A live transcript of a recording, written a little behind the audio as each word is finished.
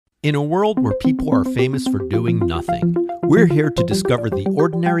In a world where people are famous for doing nothing, we're here to discover the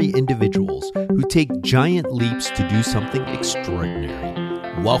ordinary individuals who take giant leaps to do something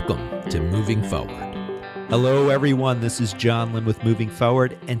extraordinary. Welcome to Moving Forward. Hello, everyone. This is John Lim with Moving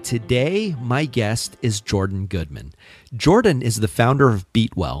Forward, and today my guest is Jordan Goodman. Jordan is the founder of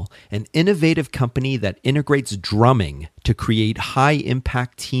Beatwell, an innovative company that integrates drumming to create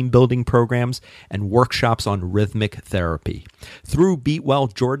high-impact team-building programs and workshops on rhythmic therapy. Through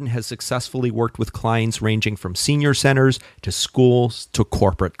Beatwell, Jordan has successfully worked with clients ranging from senior centers to schools to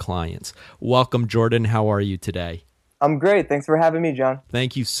corporate clients. Welcome, Jordan. How are you today? I'm great. Thanks for having me, John.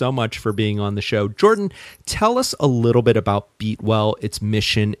 Thank you so much for being on the show. Jordan, tell us a little bit about Beatwell, its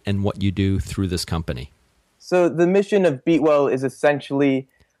mission, and what you do through this company. So the mission of Beatwell is essentially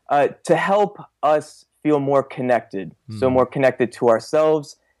to help us feel more connected. So more connected to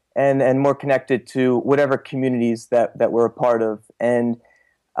ourselves and more connected to whatever communities that we're a part of. And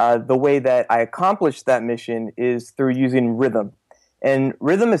the way that I accomplish that mission is through using rhythm. And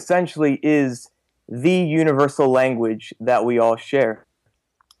rhythm essentially is the universal language that we all share.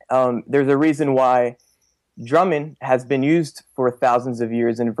 There's a reason why drumming has been used for thousands of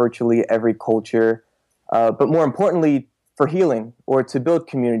years in virtually every culture, but more importantly, for healing or to build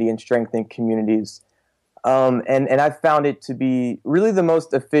community and strengthen communities. And I've found it to be really the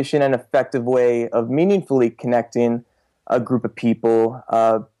most efficient and effective way of meaningfully connecting a group of people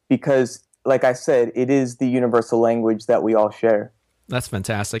because, like I said, it is the universal language that we all share. That's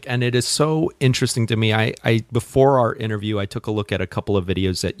fantastic. And it is so interesting to me. I before our interview, I took a look at a couple of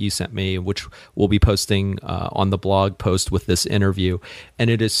videos that you sent me, which we'll be posting on the blog post with this interview. And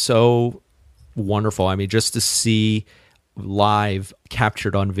it is so wonderful. I mean, just to see live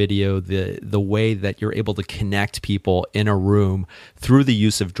captured on video the way that you're able to connect people in a room through the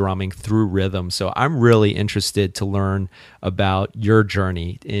use of drumming, through rhythm. So I'm really interested to learn about your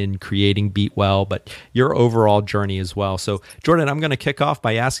journey in creating Beatwell, but your overall journey as well. So Jordan, I'm going to kick off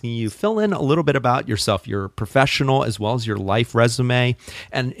by asking you, fill in a little bit about yourself, your professional as well as your life resume.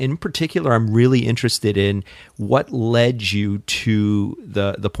 And in particular, I'm really interested in what led you to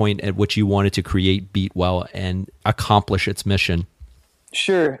the point at which you wanted to create Beatwell and accomplish its mission.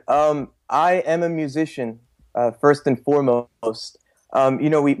 Sure. I am a musician, first and foremost.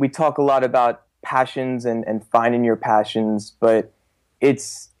 We talk a lot about passions and finding your passions, but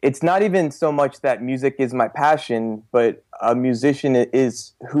it's not even so much that music is my passion, but a musician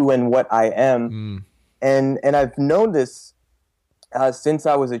is who and what I am. And I've known this since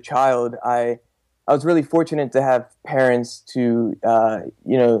I was a child. I was really fortunate to have parents to,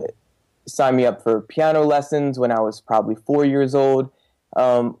 sign me up for piano lessons when I was probably 4 years old.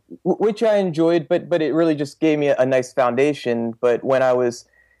 Which I enjoyed, but it really just gave me a nice foundation. But when I was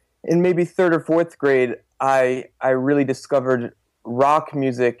in maybe third or fourth grade, I really discovered rock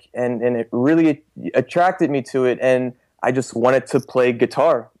music and it really attracted me to it. And I just wanted to play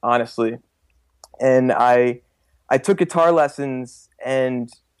guitar, honestly. And I took guitar lessons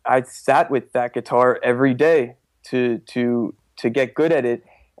and I sat with that guitar every day to get good at it.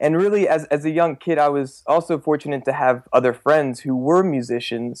 And really, as a young kid, I was also fortunate to have other friends who were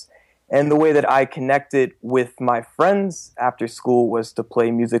musicians. And the way that I connected with my friends after school was to play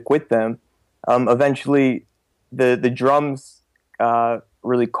music with them. Eventually, the drums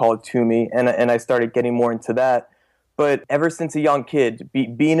really called to me, and I started getting more into that. But ever since a young kid,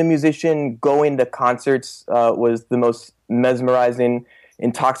 being a musician, going to concerts was the most mesmerizing,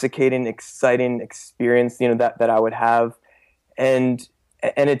 intoxicating, exciting experience that I would have. And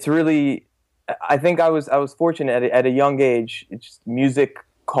it's really, I think I was fortunate at a young age. Music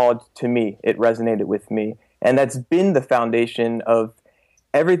called to me. It resonated with me. And that's been the foundation of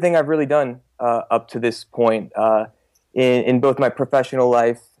everything I've really done up to this point in both my professional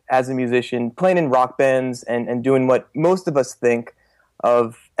life as a musician, playing in rock bands and doing what most of us think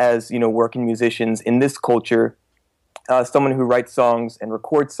of as, working musicians in this culture, someone who writes songs and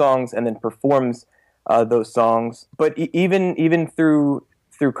records songs and then performs those songs. But even through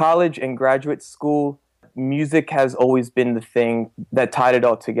college and graduate school, music has always been the thing that tied it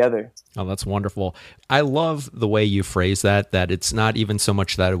all together. Oh, that's wonderful. I love the way you phrase that it's not even so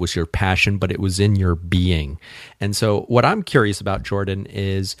much that it was your passion, but it was in your being. And so what I'm curious about, Jordan,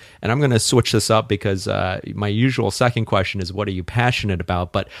 is, and I'm going to switch this up because my usual second question is, what are you passionate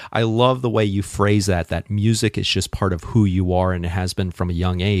about? But I love the way you phrase that music is just part of who you are and it has been from a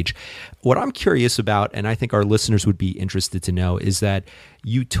young age. What I'm curious about, and I think our listeners would be interested to know, is that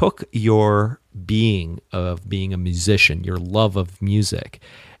you took your being of being a musician, your love of music,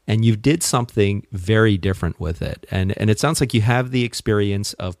 and you did something very different with it. And it sounds like you have the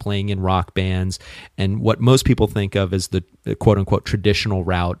experience of playing in rock bands and what most people think of as the quote unquote traditional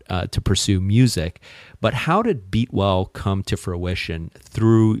route to pursue music. But how did Beatwell come to fruition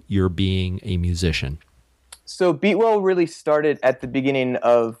through your being a musician? So Beatwell really started at the beginning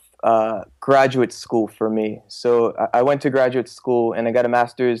of graduate school for me. So I went to graduate school and I got a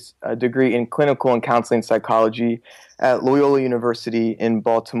master's degree in clinical and counseling psychology at Loyola University in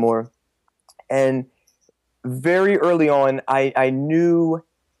Baltimore. And very early on, I knew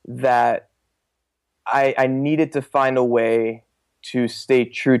that I needed to find a way to stay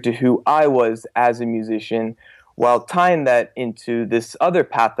true to who I was as a musician while tying that into this other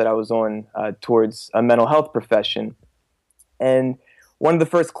path that I was on towards a mental health profession. And one of the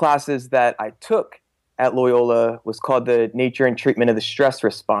first classes that I took at Loyola was called the Nature and Treatment of the Stress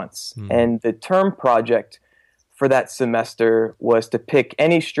Response. And the term project for that semester was to pick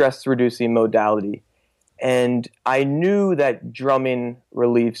any stress-reducing modality. And I knew that drumming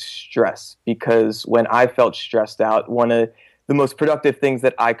relieves stress because when I felt stressed out, one of the most productive things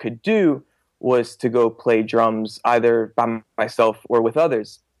that I could do was to go play drums either by myself or with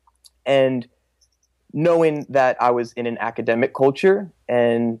others. And knowing that I was in an academic culture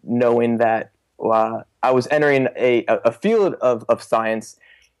and knowing that I was entering a field of science,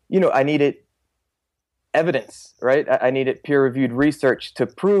 I needed evidence, right? I needed peer-reviewed research to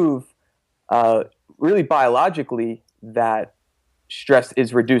prove really biologically that stress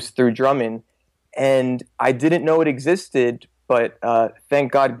is reduced through drumming. And I didn't know it existed, but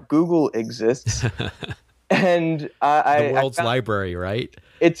thank God Google exists. And the world's library, right?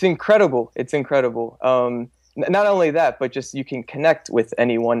 It's incredible. It's incredible. Not only that, but just you can connect with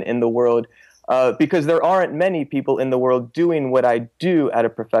anyone in the world because there aren't many people in the world doing what I do at a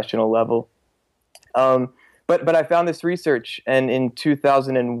professional level. But I found this research, and in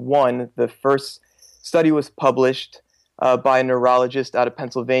 2001, the first study was published by a neurologist out of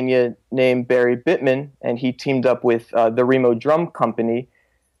Pennsylvania named Barry Bittman, and he teamed up with the Remo Drum Company.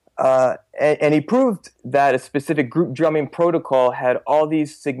 And he proved that a specific group drumming protocol had all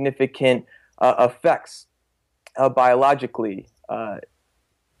these significant effects biologically,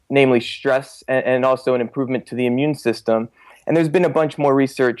 namely stress and also an improvement to the immune system. And there's been a bunch more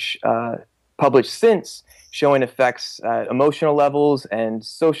research published since showing effects at emotional levels and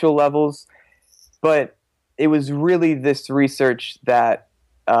social levels. But it was really this research that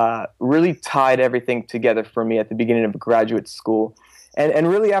really tied everything together for me at the beginning of graduate school. And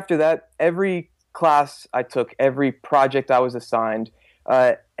really after that, every class I took, every project I was assigned,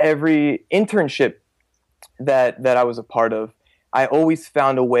 every internship that I was a part of, I always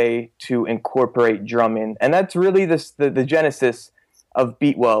found a way to incorporate drumming. And that's really the genesis of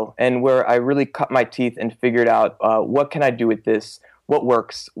Beatwell, and where I really cut my teeth and figured out what can I do with this, what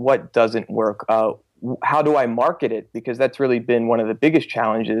works, what doesn't work, how do I market it, because that's really been one of the biggest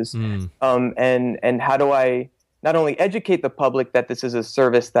challenges, and how do I not only educate the public that this is a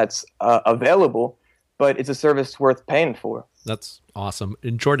service that's available, but it's a service worth paying for. That's awesome.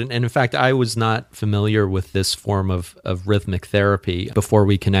 And Jordan, and in fact, I was not familiar with this form of rhythmic therapy before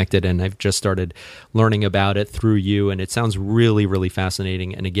we connected, and I've just started learning about it through you, and it sounds really, really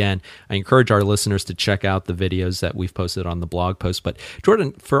fascinating. And again, I encourage our listeners to check out the videos that we've posted on the blog post. But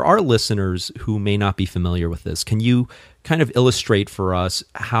Jordan, for our listeners who may not be familiar with this, can you kind of illustrate for us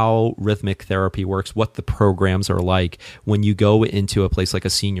how rhythmic therapy works, what the programs are like when you go into a place like a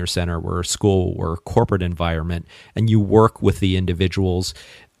senior center or a school or a corporate environment and you work with the individuals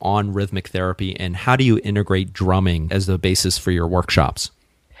on rhythmic therapy, and how do you integrate drumming as the basis for your workshops?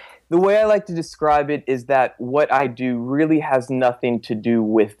 The way I like to describe it is that what I do really has nothing to do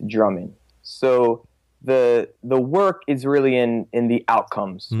with drumming. So the work is really in the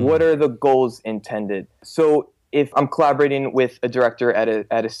outcomes. What are the goals intended? So if I'm collaborating with a director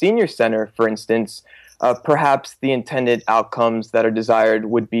at a senior center, for instance, perhaps the intended outcomes that are desired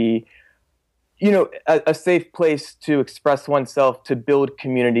would be, a safe place to express oneself, to build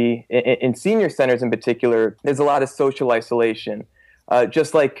community. In senior centers in particular, there's a lot of social isolation.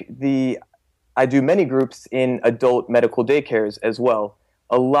 Just like I do many groups in adult medical daycares as well.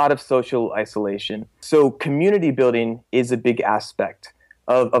 A lot of social isolation. So community building is a big aspect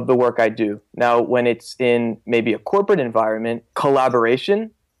of the work I do. Now, when it's in maybe a corporate environment,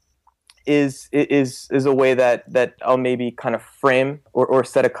 collaboration is a way that I'll maybe kind of frame or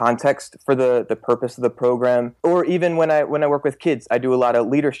set a context for the purpose of the program. Or even when I work with kids, I do a lot of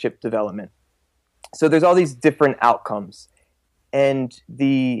leadership development. So there's all these different outcomes, and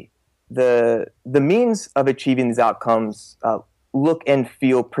the means of achieving these outcomes look and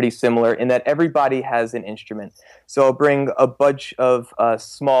feel pretty similar in that everybody has an instrument. So I'll bring a bunch of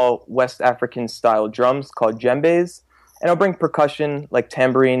small West African style drums called djembes, and I'll bring percussion like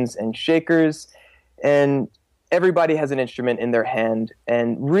tambourines and shakers, and everybody has an instrument in their hand.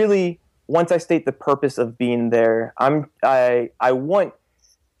 And really, once I state the purpose of being there, I want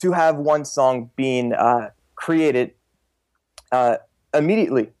to have one song being created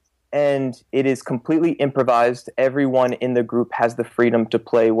immediately, and it is completely improvised. Everyone in the group has the freedom to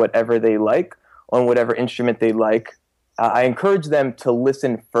play whatever they like on whatever instrument they like. I encourage them to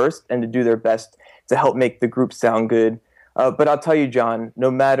listen first and to do their best to help make the group sound good. But I'll tell you, John,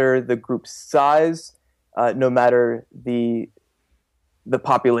 no matter the group's size, no matter the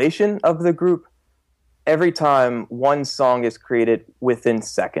population of the group, every time one song is created within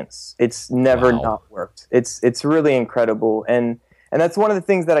seconds. It's never not worked. It's really incredible. And that's one of the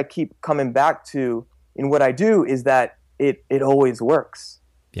things that I keep coming back to in what I do, is that it always works.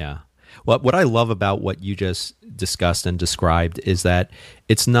 Yeah. What I love about what you just discussed and described is that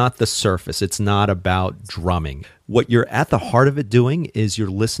it's not the surface. It's not about drumming. What you're at the heart of it doing is you're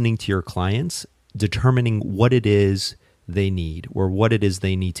listening to your clients, determining what it is they need, or what it is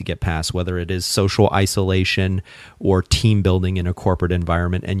they need to get past, whether it is social isolation or team building in a corporate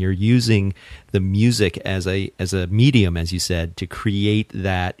environment. And you're using the music as a medium, as you said, to create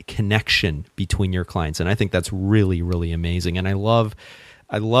that connection between your clients. And I think that's really, really amazing. And I love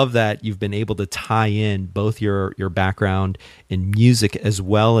that you've been able to tie in both your background in music as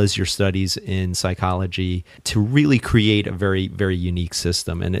well as your studies in psychology to really create a very, very unique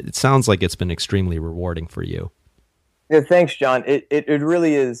system. And it sounds like it's been extremely rewarding for you. Yeah, thanks, John. It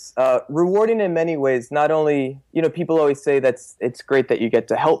really is rewarding in many ways. Not only, people always say it's great that you get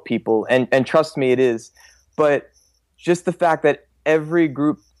to help people, and trust me, it is. But just the fact that every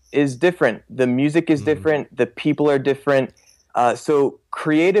group is different, the music is different, the people are different. So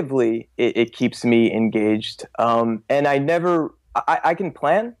creatively, it keeps me engaged. And I can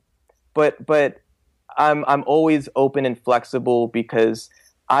plan, but I'm always open and flexible, because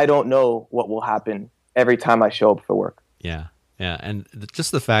I don't know what will happen every time I show up for work. Yeah. Yeah. And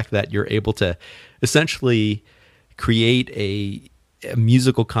just the fact that you're able to essentially create a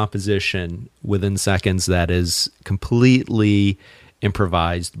musical composition within seconds that is completely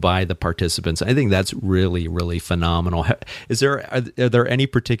improvised by the participants, I think that's really, really phenomenal. Are there any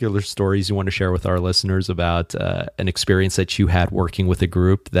particular stories you want to share with our listeners about an experience that you had working with a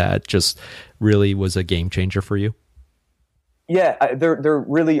group that just really was a game changer for you? Yeah, there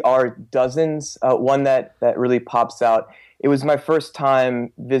really are dozens. One that really pops out. It was my first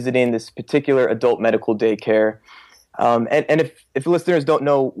time visiting this particular adult medical daycare. And if listeners don't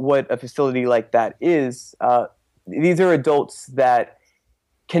know what a facility like that is, these are adults that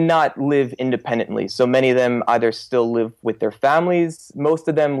cannot live independently. So many of them either still live with their families. Most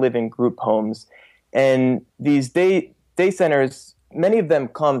of them live in group homes. And these day centers, many of them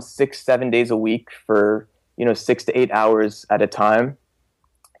come 6-7 days a week for 6 to 8 hours at a time,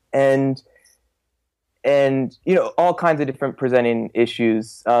 and all kinds of different presenting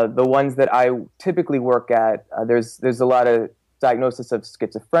issues. The ones that I typically work at, there's a lot of diagnosis of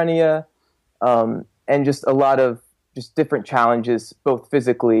schizophrenia, and just a lot of just different challenges, both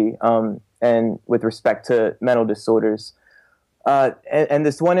physically and with respect to mental disorders. And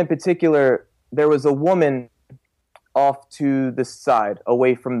this one in particular, there was a woman off to the side,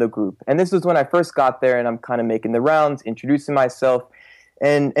 away from the group. And this was when I first got there, and I'm kind of making the rounds, introducing myself,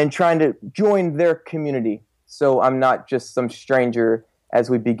 and trying to join their community. So I'm not just some stranger as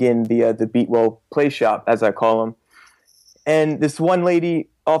we begin the Beatwell play shop, as I call them. And this one lady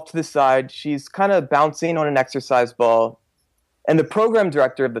off to the side, she's kind of bouncing on an exercise ball. And the program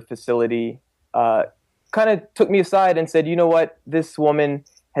director of the facility kind of took me aside and said, you know what, this woman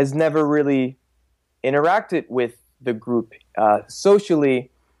has never really interacted with the group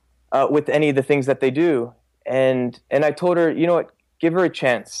socially with any of the things that they do. And I told her, you know what, give her a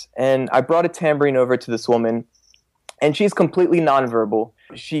chance. And I brought a tambourine over to this woman, and she's completely nonverbal.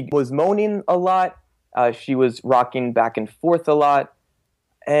 She was moaning a lot. She was rocking back and forth a lot.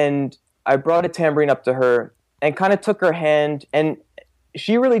 And I brought a tambourine up to her and kind of took her hand, and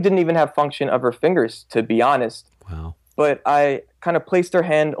she really didn't even have function of her fingers, to be honest. Wow. But I kind of placed her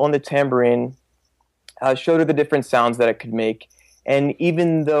hand on the tambourine, showed her the different sounds that it could make. And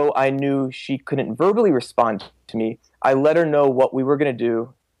even though I knew she couldn't verbally respond to me, I let her know what we were going to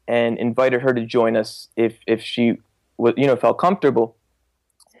do and invited her to join us if she felt comfortable.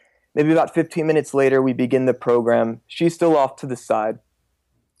 Maybe about 15 minutes later, we begin the program. She's still off to the side.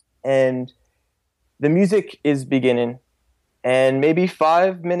 And the music is beginning. And maybe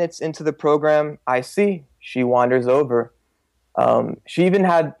 5 minutes into the program, I see she wanders over. She even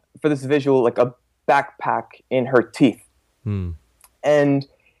had, for this visual, like a backpack in her teeth. Hmm. And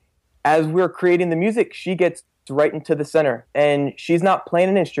as we're creating the music, she gets right into the center, and she's not playing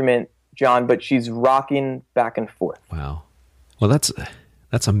an instrument, John, but she's rocking back and forth. Wow. Well,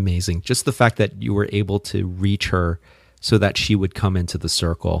 that's amazing. Just the fact that you were able to reach her so that she would come into the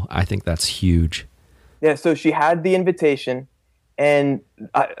circle. I think that's huge. Yeah, so she had the invitation, and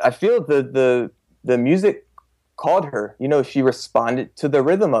I feel the music called her. You know, she responded to the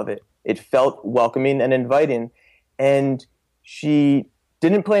rhythm of it. It felt welcoming and inviting, and she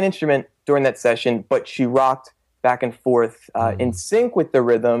didn't play an instrument during that session, but she rocked back and forth in sync with the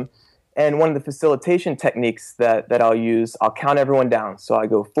rhythm. And one of the facilitation techniques that I'll use, I'll count everyone down. So I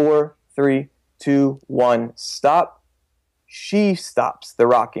go 4, 3, 2, 1, stop. She stops the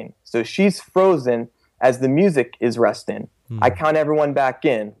rocking. So she's frozen as the music is resting. I count everyone back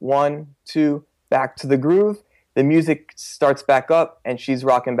in. 1, 2, back to the groove. The music starts back up, and she's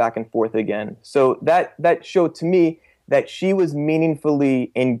rocking back and forth again. So that showed to me that she was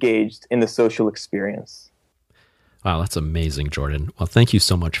meaningfully engaged in the social experience. Wow, that's amazing, Jordan. Well, thank you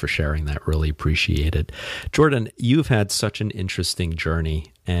so much for sharing that. Really appreciate it. Jordan, you've had such an interesting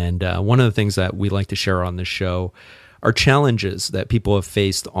journey. And one of the things that we like to share on this show are challenges that people have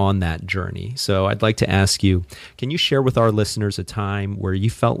faced on that journey. So I'd like to ask you, can you share with our listeners a time where you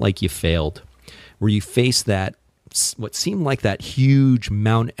felt like you failed, where you faced that, what seemed like that huge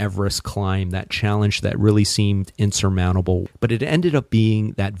Mount Everest climb, that challenge that really seemed insurmountable, but it ended up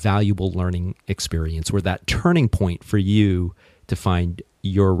being that valuable learning experience, or that turning point for you to find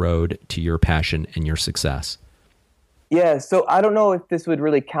your road to your passion and your success? Yeah, so I don't know if this would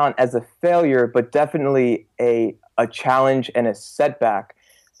really count as a failure, but definitely a challenge and a setback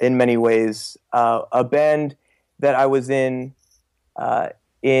in many ways. A band that I was in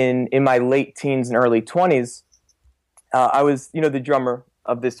my late teens and early 20s, I was, the drummer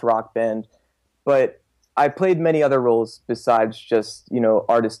of this rock band, but I played many other roles besides just,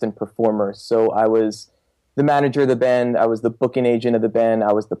 artist and performer. So I was the manager of the band, I was the booking agent of the band,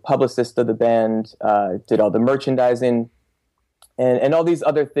 I was the publicist of the band, did all the merchandising, and all these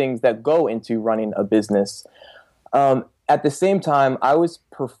other things that go into running a business. At the same time, I was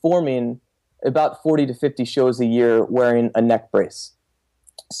performing about 40 to 50 shows a year wearing a neck brace.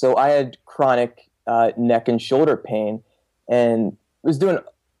 So I had chronic neck and shoulder pain, and was doing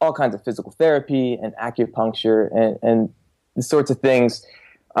all kinds of physical therapy and acupuncture and the sorts of things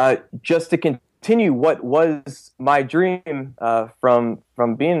just to continue what was my dream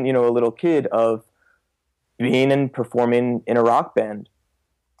from being a little kid, of being and performing in a rock band.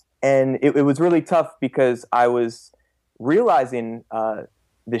 And it was really tough because I was realizing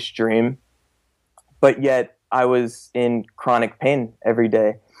this dream, but yet I was in chronic pain every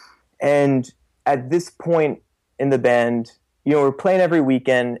day. And at this point in the band, we're playing every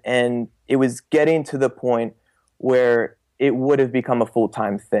weekend, and it was getting to the point where it would have become a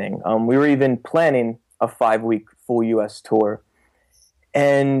full-time thing. We were even planning a 5-week full U.S. tour.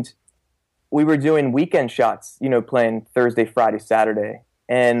 And we were doing weekend shots, playing Thursday, Friday, Saturday.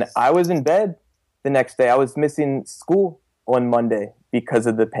 And I was in bed the next day. I was missing school on Monday because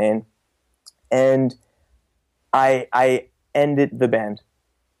of the pain. And I ended the band.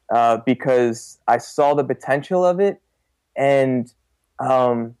 Because I saw the potential of it, and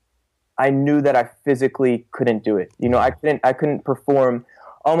I knew that I physically couldn't do it. I couldn't perform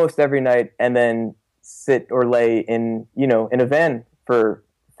almost every night and then sit or lay in a van for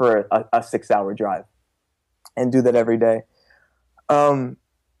a 6-hour drive and do that every day.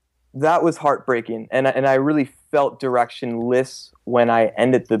 That was heartbreaking, and I really felt directionless when I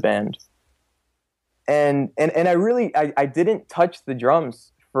ended the band. And I didn't touch the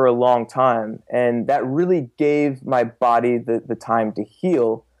drums for a long time, and that really gave my body the time to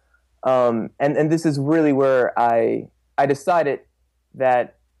heal. And this is really where I decided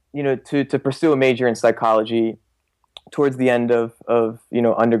that to pursue a major in psychology towards the end of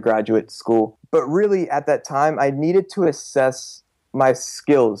undergraduate school. But really at that time, I needed to assess my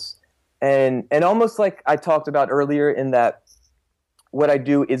skills, and almost like I talked about earlier, in that what I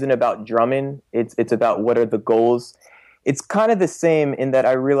do isn't about drumming. It's about what are the goals. It's kind of the same in that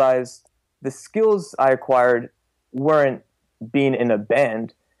I realized the skills I acquired weren't being in a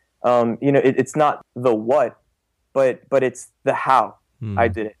band. It's not the what, but it's the how I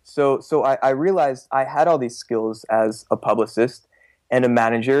did it. So I realized I had all these skills as a publicist and a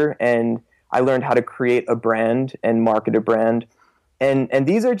manager, and I learned how to create a brand and market a brand. And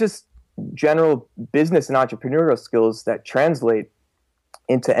these are just general business and entrepreneurial skills that translate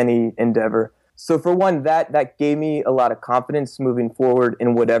into any endeavor. So for one, that gave me a lot of confidence moving forward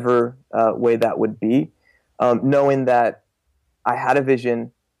in whatever way that would be, knowing that I had a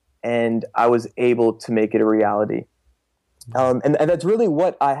vision and I was able to make it a reality. And that's really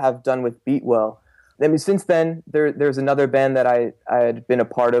what I have done with Beatwell. I mean, since then, there's another band that I had been a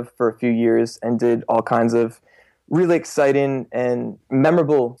part of for a few years and did all kinds of really exciting and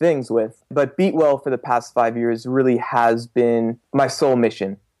memorable things with. But Beatwell for the past 5 years really has been my sole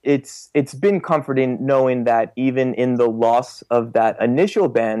mission. It's been comforting knowing that even in the loss of that initial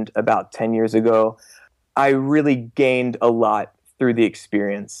band about 10 years ago, I really gained a lot through the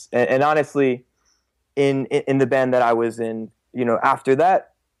experience. And honestly, in the band that I was in, after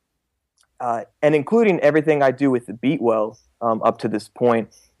that, and including everything I do with the Beatwell up to this point,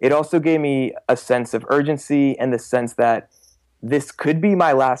 it also gave me a sense of urgency and the sense that this could be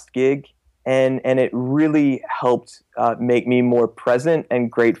my last gig, and it really helped make me more present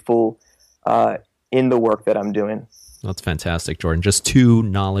and grateful in the work that I'm doing. That's fantastic, Jordan. Just two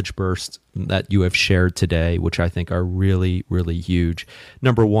knowledge bursts that you have shared today, which I think are really, really huge.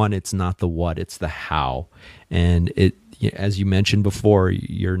 Number one, it's not the what, it's the how. And it, as you mentioned before,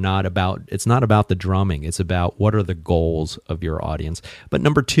 it's not about the drumming. It's about what are the goals of your audience. But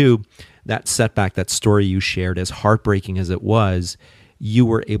number two, that setback, that story you shared, as heartbreaking as it was, you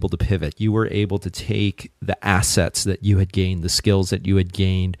were able to pivot. You were able to take the assets that you had gained, the skills that you had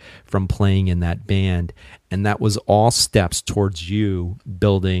gained from playing in that band, and that was all steps towards you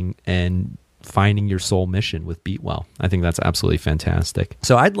building and finding your soul mission with Beatwell. I think that's absolutely fantastic.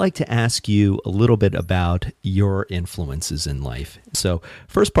 So I'd like to ask you a little bit about your influences in life. So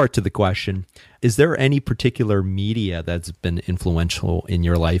first part to the question, is there any particular media that's been influential in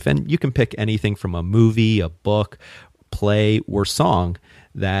your life? And you can pick anything from a movie, a book, play, or song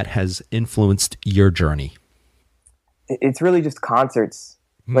that has influenced your journey. It's really just concerts,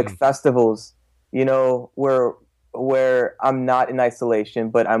 like festivals, where I'm not in isolation,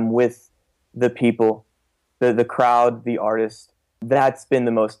 but I'm with the people, the crowd, the artist. That's been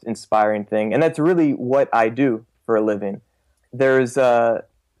the most inspiring thing. And that's really what I do for a living. There's the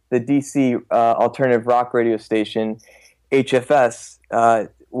DC alternative rock radio station, HFS,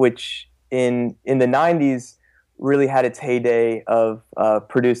 which in the 90s really had its heyday of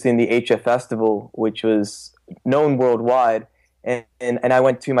producing the HF Festival, which was known worldwide. And I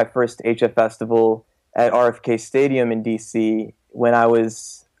went to my first HF Festival at RFK Stadium in DC when I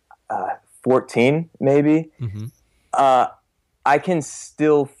was 14, maybe. Mm-hmm. I can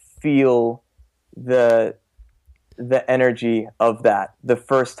still feel the energy of that the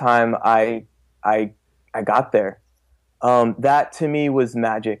first time I got there. That to me was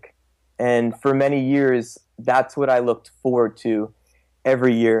magic. And for many years, that's what I looked forward to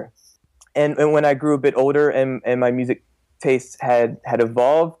every year. And when I grew a bit older and my music tastes had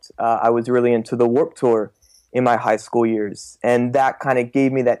evolved, I was really into the Warped Tour in my high school years. And that kind of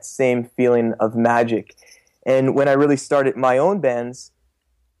gave me that same feeling of magic. And when I really started my own bands,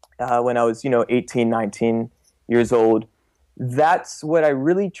 when I was, 18, 19 years old, that's what I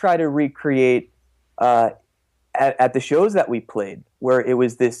really try to recreate at the shows that we played, where it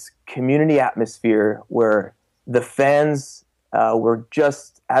was this community atmosphere where the fans were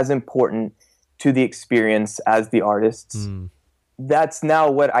just as important to the experience as the artists. That's now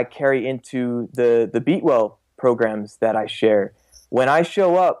what I carry into the Beatwell programs that I share. When I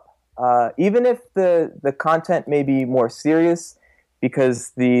show up, even if the content may be more serious,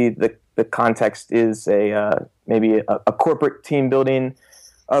 because the context is maybe a corporate team building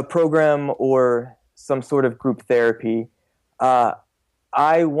program or some sort of group therapy,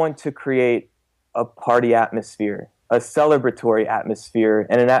 I want to create a party atmosphere, a celebratory atmosphere,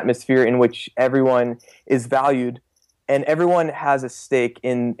 and an atmosphere in which everyone is valued and everyone has a stake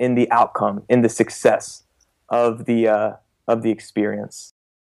in the outcome, in the success of the experience.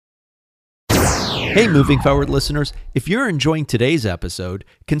 Hey, Moving Forward listeners, if you're enjoying today's episode,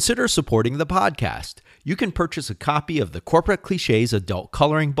 consider supporting the podcast. You can purchase a copy of the Corporate Clichés Adult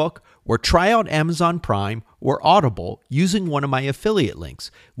Coloring Book or try out Amazon Prime or Audible using one of my affiliate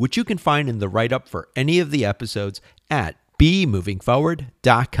links, which you can find in the write-up for any of the episodes at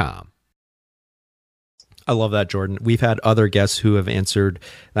bemovingforward.com. I love that, Jordan. We've had other guests who have answered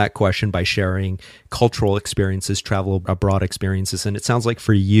that question by sharing cultural experiences, travel abroad experiences. And it sounds like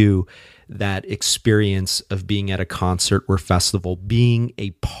for you, that experience of being at a concert or festival, being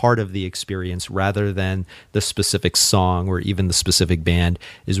a part of the experience rather than the specific song or even the specific band,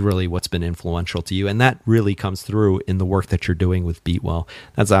 is really what's been influential to you. And that really comes through in the work that you're doing with Beatwell.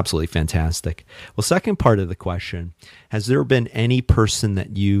 That's absolutely fantastic. Well, second part of the question, has there been any person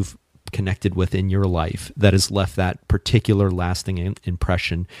that you've connected with in your life that has left that particular lasting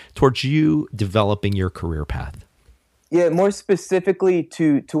impression towards you developing your career path? Yeah, more specifically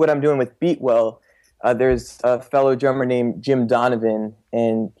to what I'm doing with Beatwell, There's a fellow drummer named Jim Donovan,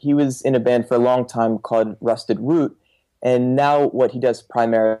 and he was in a band for a long time called Rusted Root. And now what he does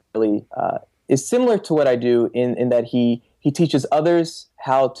primarily is similar to what I do in that he teaches others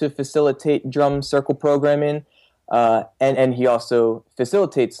how to facilitate drum circle programming, and he also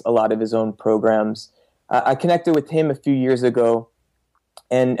facilitates a lot of his own programs. I connected with him a few years ago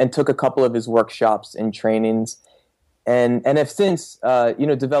and took a couple of his workshops and trainings, and have since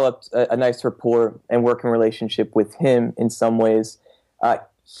developed a nice rapport and working relationship with him in some ways.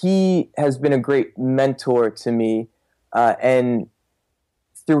 He has been a great mentor to me, and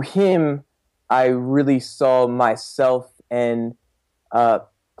through him, I really saw myself and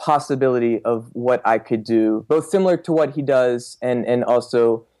possibility of what I could do, both similar to what he does and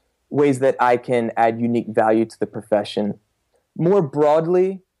also ways that I can add unique value to the profession. More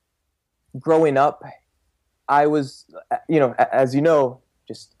broadly, growing up, I was, as you know,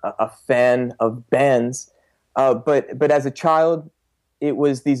 just a fan of bands. But as a child, it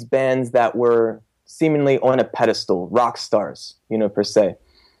was these bands that were seemingly on a pedestal, rock stars, per se.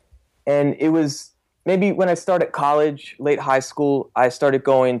 And it was maybe when I started college, late high school, I started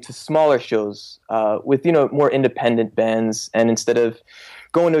going to smaller shows with, more independent bands. And instead of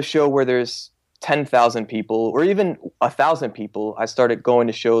going to a show where there's 10,000 people or even 1,000 people, I started going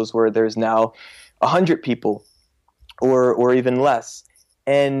to shows where there's now 100 people or even less.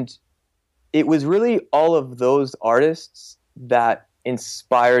 And it was really all of those artists that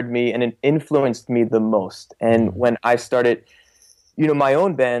inspired me and it influenced me the most. And when I started, my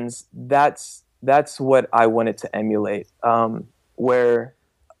own bands, that's what I wanted to emulate, where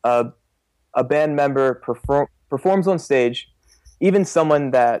a band member performs on stage, even someone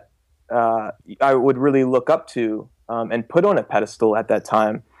that I would really look up to and put on a pedestal at that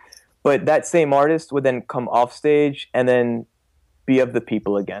time. But that same artist would then come off stage and then be of the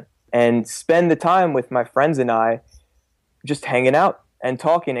people again and spend the time with my friends and I just hanging out and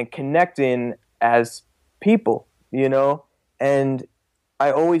talking and connecting as people, and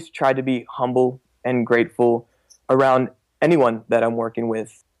I always try to be humble and grateful around anyone that I'm working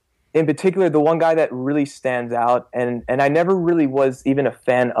with. In particular, the one guy that really stands out, and I never really was even a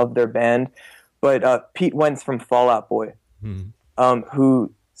fan of their band, but Pete Wentz from Fall Out Boy,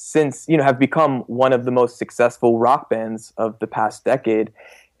 who since, have become one of the most successful rock bands of the past decade.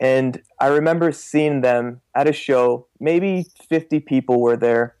 And I remember seeing them at a show, maybe 50 people were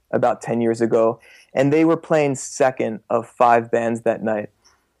there about 10 years ago, and they were playing second of 5 bands that night.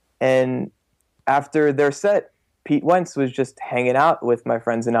 And after their set, Pete Wentz was just hanging out with my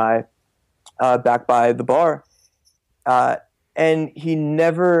friends and I back by the bar. And he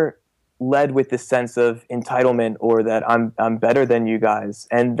never led with this sense of entitlement or that I'm better than you guys.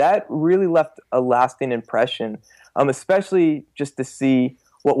 And that really left a lasting impression, especially just to see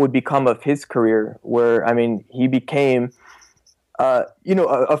what would become of his career, where, he became,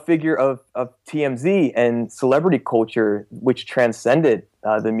 a figure of TMZ and celebrity culture, which transcended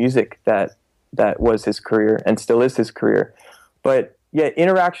the music that was his career and still is his career. But yeah,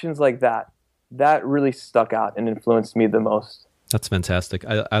 interactions like that really stuck out and influenced me the most. That's fantastic.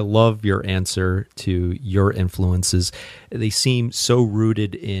 I love your answer to your influences. They seem so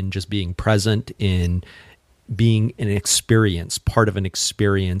rooted in just being present, in being an experience, part of an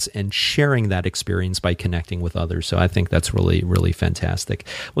experience, and sharing that experience by connecting with others. So I think that's really, really fantastic.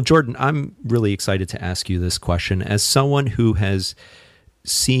 Well, Jordan, I'm really excited to ask you this question. As someone who has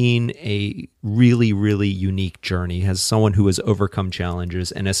seen a really, really unique journey, as someone who has overcome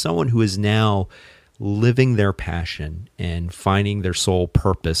challenges, and as someone who is now living their passion and finding their soul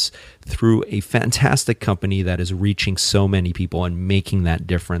purpose through a fantastic company that is reaching so many people and making that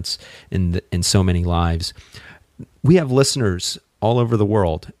difference in so many lives. We have listeners all over the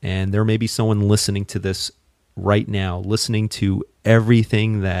world, and there may be someone listening to this right now, listening to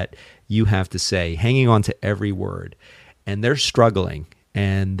everything that you have to say, hanging on to every word, and they're struggling,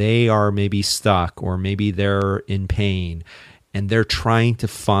 and they are maybe stuck, or maybe they're in pain, and they're trying to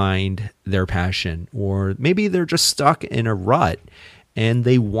find their passion, or maybe they're just stuck in a rut and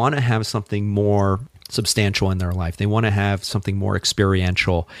they want to have something more substantial in their life. They want to have something more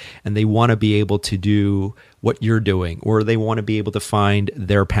experiential, and they want to be able to do what you're doing, or they want to be able to find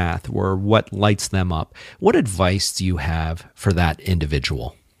their path or what lights them up. What advice do you have for that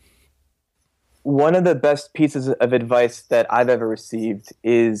individual? One of the best pieces of advice that I've ever received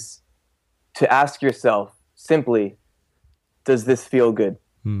is to ask yourself simply, does this feel good?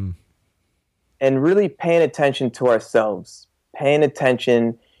 And really paying attention to ourselves, paying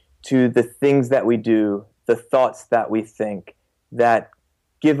attention to the things that we do, the thoughts that we think that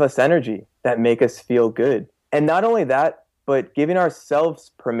give us energy, that make us feel good. And not only that, but giving ourselves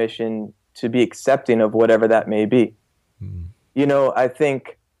permission to be accepting of whatever that may be. You know, I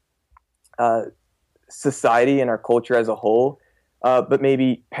think society and our culture as a whole, but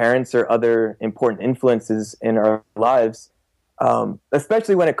maybe parents or other important influences in our lives,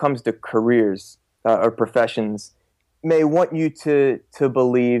 especially when it comes to careers or professions, may want you to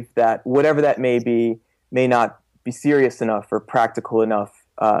believe that whatever that may be may not be serious enough or practical enough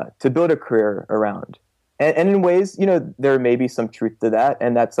to build a career around. And in ways, you know, there may be some truth to that,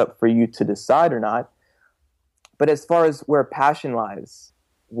 and that's up for you to decide or not. But as far as where passion lies,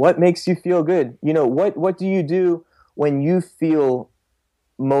 what makes you feel good? You know, what do you do when you feel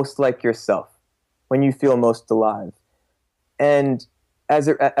most like yourself, when you feel most alive? And as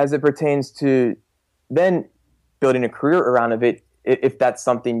it pertains to then building a career around of it, if that's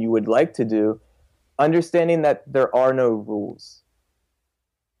something you would like to do, understanding that there are no rules.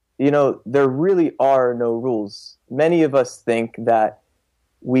 You know, there really are no rules. Many of us think that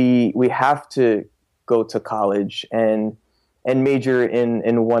we have to go to college and major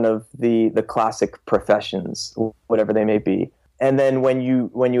in one of the classic professions, whatever they may be. And then when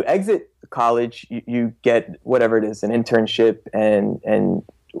you exit college, you get whatever it is, an internship and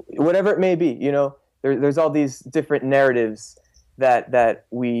whatever it may be. You know, there's all these different narratives that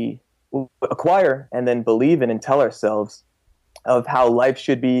we acquire and then believe in and tell ourselves of how life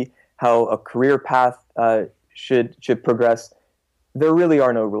should be, how a career path should progress. There really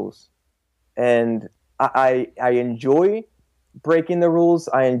are no rules, and I enjoy breaking the rules.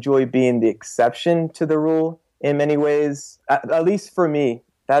 I enjoy being the exception to the rule in many ways. At least for me,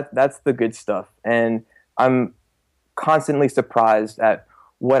 that's the good stuff, and I'm constantly surprised at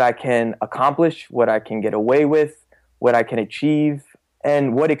what I can accomplish, what I can get away with, what I can achieve,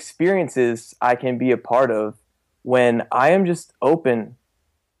 and what experiences I can be a part of when I am just open.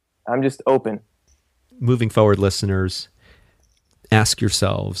 I'm just open. Moving forward, listeners, ask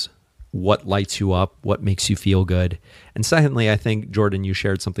yourselves what lights you up, what makes you feel good. And secondly, I think, Jordan, you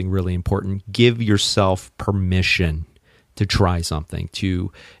shared something really important. Give yourself permission to try something,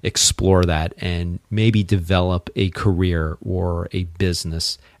 to explore that, and maybe develop a career or a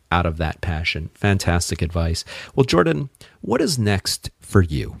business out of that passion. Fantastic advice. Well, Jordan, what is next for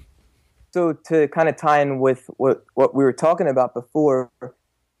you? So to kind of tie in with what we were talking about before,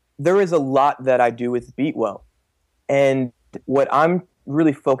 there is a lot that I do with Beatwell. And what I'm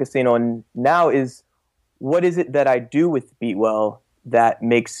really focusing on now is, what is it that I do with Beatwell that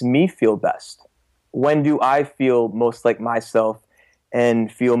makes me feel best? When do I feel most like myself and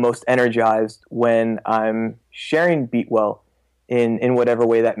feel most energized when I'm sharing Beatwell in whatever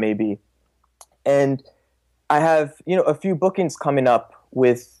way that may be? And I have, you know, a few bookings coming up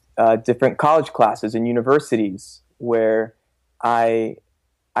with different college classes and universities where I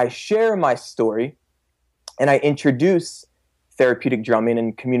share my story and I introduce therapeutic drumming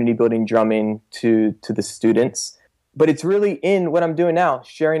and community building drumming to the students. But it's really in what I'm doing now,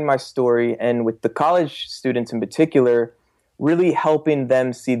 sharing my story, and with the college students in particular, really helping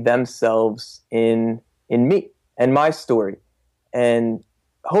them see themselves in me and my story, and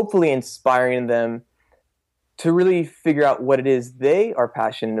hopefully inspiring them to really figure out what it is they are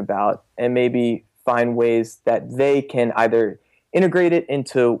passionate about and maybe find ways that they can either integrate it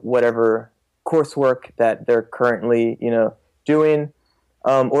into whatever coursework that they're currently, you know, doing,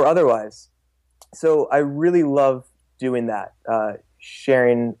 or otherwise. So I really love doing that,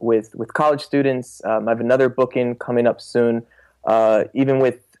 sharing with college students. I have another booking coming up soon, even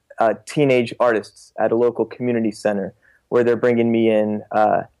with teenage artists at a local community center, where they're bringing me in,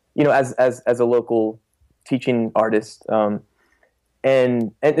 you know, as a local teaching artist,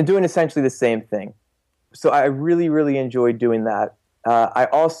 and doing essentially the same thing. So I really, really enjoy doing that. I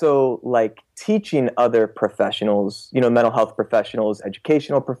also like teaching other professionals, you know, mental health professionals,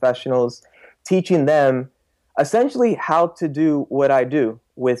 educational professionals, teaching them essentially how to do what I do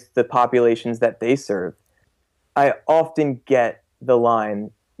with the populations that they serve. I often get the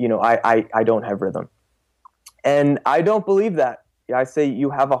line, you know, I don't have rhythm. And I don't believe that. I say, you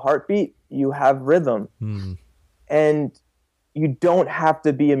have a heartbeat, you have rhythm. And you don't have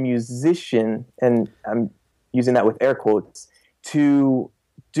to be a musician, and I'm using that with air quotes, to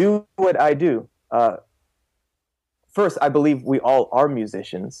do what I do. First, I believe we all are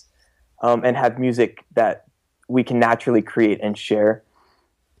musicians, and have music that we can naturally create and share.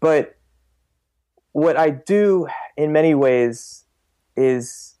 But what I do in many ways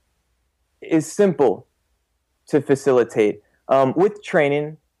is simple to facilitate, with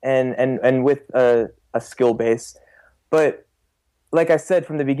training and with a skill base. But like I said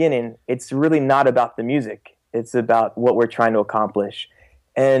from the beginning, it's really not about the music. It's about what we're trying to accomplish.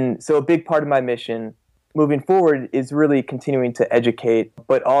 And so a big part of my mission moving forward is really continuing to educate,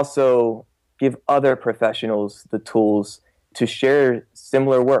 but also give other professionals the tools to share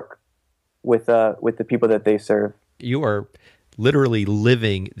similar work with the people that they serve. You are literally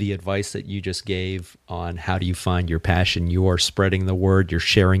living the advice that you just gave on how do you find your passion. You are spreading the word, you're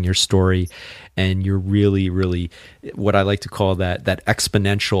sharing your story, and you're really, really what I like to call that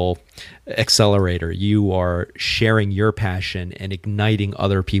exponential accelerator. You are sharing your passion and igniting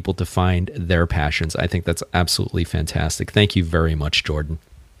other people to find their passions. I think that's absolutely fantastic. Thank you very much, Jordan.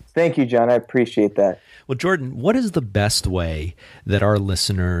 Thank you, John. I appreciate that. Well, Jordan, what is the best way that our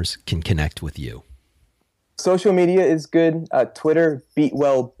listeners can connect with you? Social media is good. Twitter,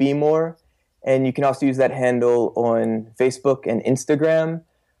 Beatwell Be More. And you can also use that handle on Facebook and Instagram.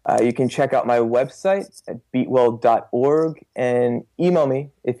 You can check out my website at beatwell.org and email me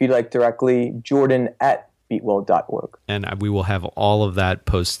if you'd like directly, jordan@beatwell.org. And we will have all of that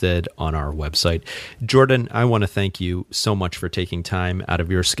posted on our website. Jordan, I want to thank you so much for taking time out of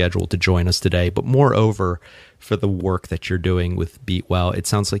your schedule to join us today, but moreover, for the work that you're doing with Beatwell. It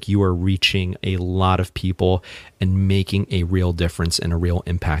sounds like you are reaching a lot of people and making a real difference and a real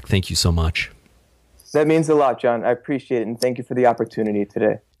impact. Thank you so much. That means a lot, John. I appreciate it, and thank you for the opportunity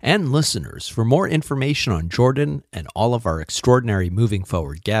today. And listeners, for more information on Jordan and all of our extraordinary Moving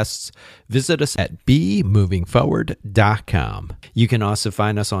Forward guests, visit us at bemovingforward.com. You can also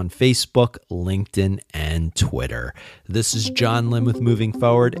find us on Facebook, LinkedIn, and Twitter. This is John Lim with Moving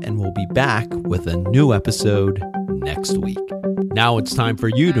Forward, and we'll be back with a new episode next week. Now it's time for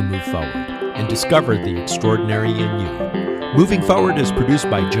you to move forward and discover the extraordinary in you. Moving Forward is produced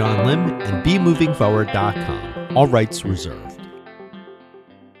by John Lim and bemovingforward.com. All rights reserved.